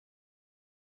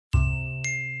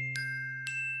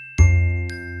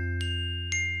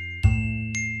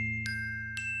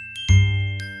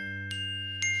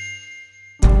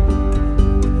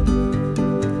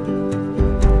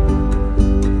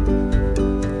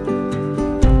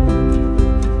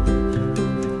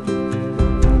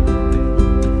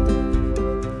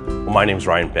My name's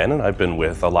Ryan Ben, and I've been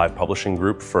with Alive Publishing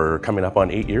Group for coming up on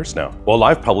 8 years now. Well,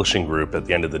 Alive Publishing Group, at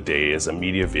the end of the day, is a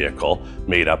media vehicle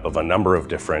made up of a number of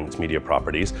different media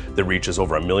properties that reaches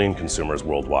over 1 million consumers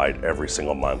worldwide every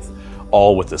single month,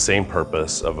 all with the same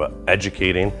purpose of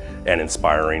educating and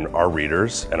inspiring our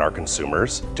readers and our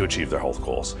consumers to achieve their health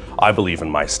goals. I believe in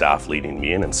my staff leading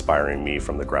me and inspiring me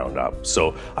from the ground up.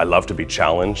 So I love to be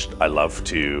challenged. I love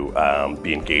to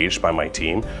be engaged by my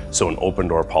team. So an open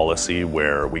door policy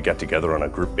where we get together on a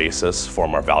group basis,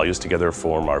 form our values together,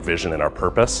 form our vision and our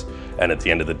purpose. And at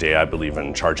the end of the day, I believe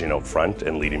in charging out front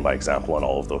and leading by example on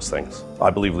all of those things. I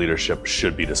believe leadership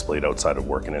should be displayed outside of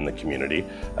work and in the community.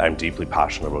 I'm deeply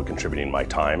passionate about contributing my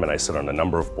time, and I sit on a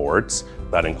number of boards.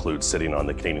 That includes sitting on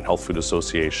the Canadian Health Food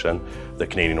Association, the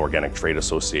Canadian Organic Trade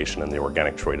Association, and the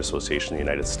Organic Trade Association in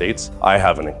the United States. I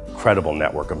have an incredible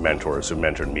network of mentors who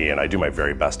mentored me, and I do my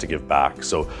very best to give back.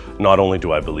 So not only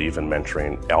do I believe in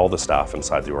mentoring all the staff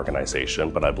inside the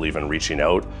organization, but I believe in reaching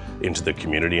out into the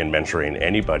community and mentoring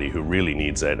anybody who really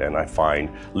needs it, and I find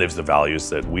lives the values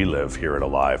that we live here at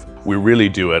Alive. We really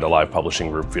do at Alive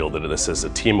Publishing Group feel that this is a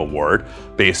team award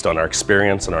based on our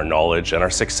experience and our knowledge and our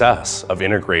success of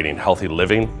integrating healthy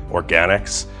living,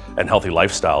 organics, and healthy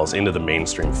lifestyles into the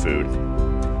mainstream food.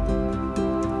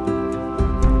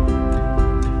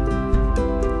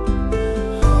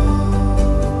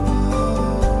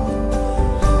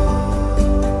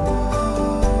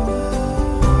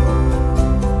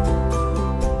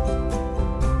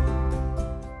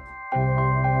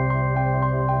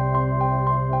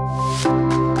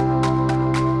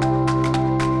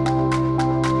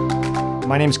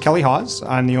 My name is Kelly Hawes.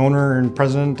 I'm the owner and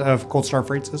president of Cold Star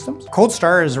Freight Systems. Cold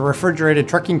Star is a refrigerated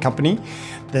trucking company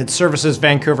that services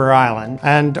Vancouver Island.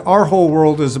 And our whole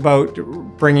world is about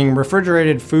bringing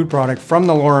refrigerated food product from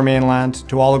the Lower Mainland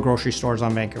to all the grocery stores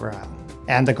on Vancouver Island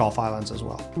and the Gulf Islands as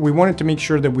well. We wanted to make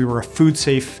sure that we were a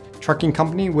food-safe trucking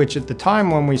company, which at the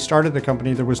time when we started the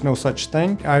company, there was no such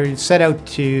thing. I set out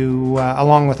to,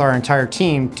 along with our entire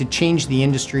team, to change the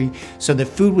industry so that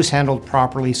food was handled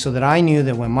properly, so that I knew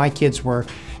that when my kids were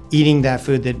eating that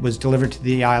food that was delivered to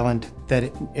the island,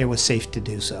 that it was safe to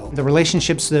do so. The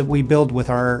relationships that we build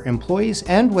with our employees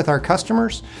and with our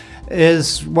customers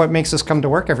is what makes us come to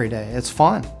work every day. It's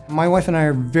fun. My wife and I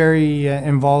are very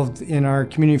involved in our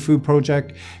community food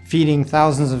project, feeding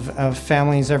thousands of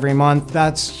families every month.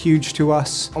 That's huge to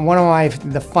us. One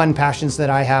of the fun passions that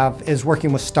I have is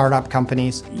working with startup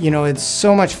companies. You know, it's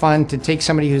so much fun to take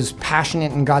somebody who's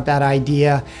passionate and got that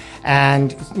idea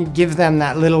and give them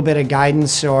that little bit of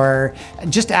guidance, or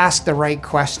just ask the right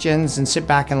questions and sit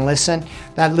back and listen.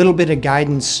 That little bit of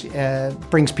guidance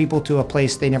brings people to a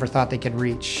place they never thought they could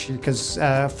reach. Because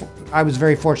I was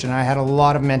very fortunate. I had a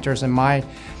lot of mentors in my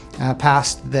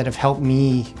past that have helped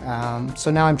me.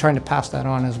 So now I'm trying to pass that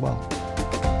on as well.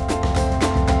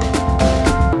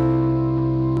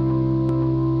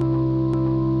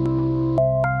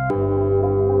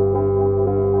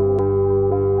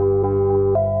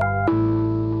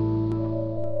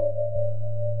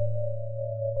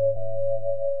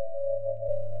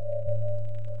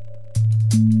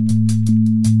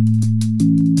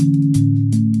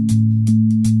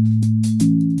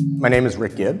 My name is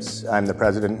Rick Gibbs. I'm the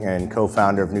president and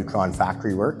co-founder of Neutron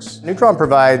Factory Works. Neutron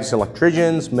provides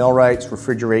electricians, millwrights,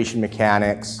 refrigeration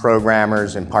mechanics,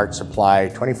 programmers, and parts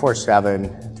supply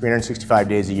 24/7, 365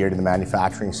 days a year to the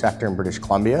manufacturing sector in British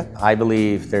Columbia. I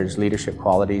believe there's leadership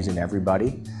qualities in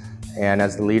everybody. And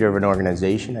as the leader of an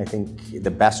organization, I think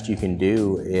the best you can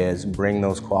do is bring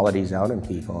those qualities out in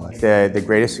people. The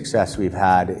greatest success we've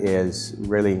had is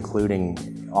really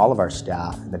including all of our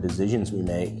staff and the decisions we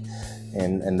make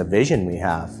and the vision we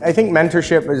have. I think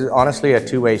mentorship is honestly a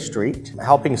two-way street.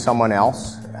 Helping someone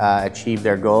else achieve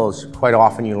their goals, quite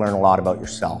often you learn a lot about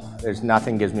yourself. There's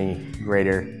nothing gives me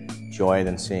greater joy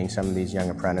than seeing some of these young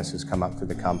apprentices come up through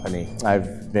the company.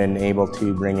 I've been able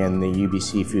to bring in the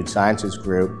UBC Food Sciences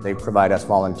Group. They provide us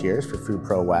volunteers for Food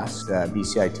Pro West,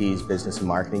 BCIT's business and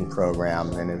marketing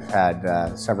program, and have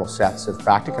had several sets of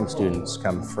practicum students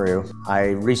come through.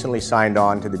 I recently signed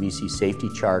on to the BC Safety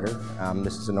Charter.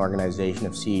 This is an organization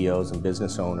of CEOs and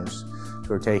business owners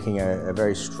who are taking a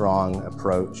very strong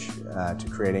approach to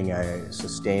creating a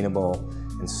sustainable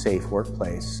and safe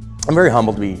workplace. I'm very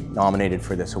humbled to be nominated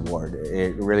for this award.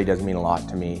 It really does mean a lot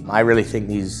to me. I really think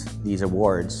these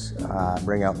awards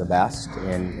bring out the best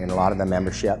in a lot of the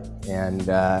membership, and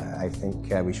I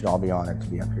think we should all be honored to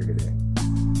be up here today.